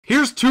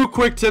Here's 2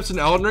 quick tips in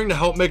Elden Ring to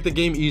help make the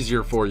game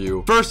easier for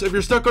you. First, if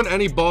you're stuck on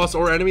any boss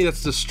or enemy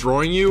that's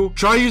destroying you,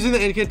 try using the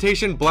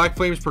incantation Black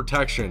Flame's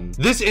Protection.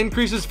 This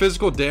increases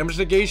physical damage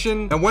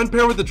negation, and when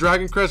paired with the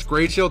Dragon Crest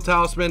Great Shield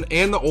Talisman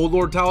and the Old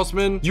Lord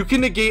Talisman, you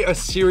can negate a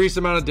serious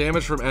amount of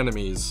damage from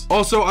enemies.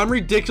 Also, I'm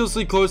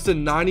ridiculously close to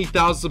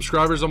 90,000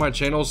 subscribers on my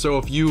channel, so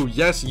if you,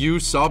 yes, you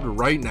subbed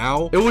right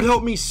now, it would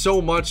help me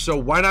so much, so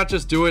why not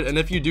just do it? And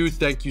if you do,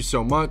 thank you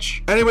so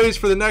much. Anyways,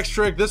 for the next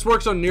trick, this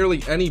works on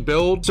nearly any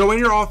build, so when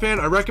you're offhand,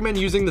 I recommend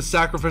using the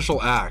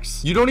Sacrificial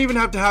Axe. You don't even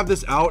have to have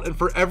this out, and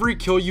for every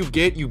kill you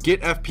get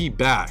FP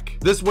back.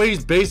 This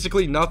weighs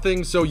basically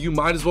nothing, so you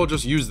might as well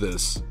just use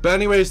this. But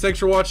anyways, thanks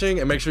for watching,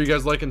 and make sure you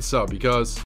guys like and sub, because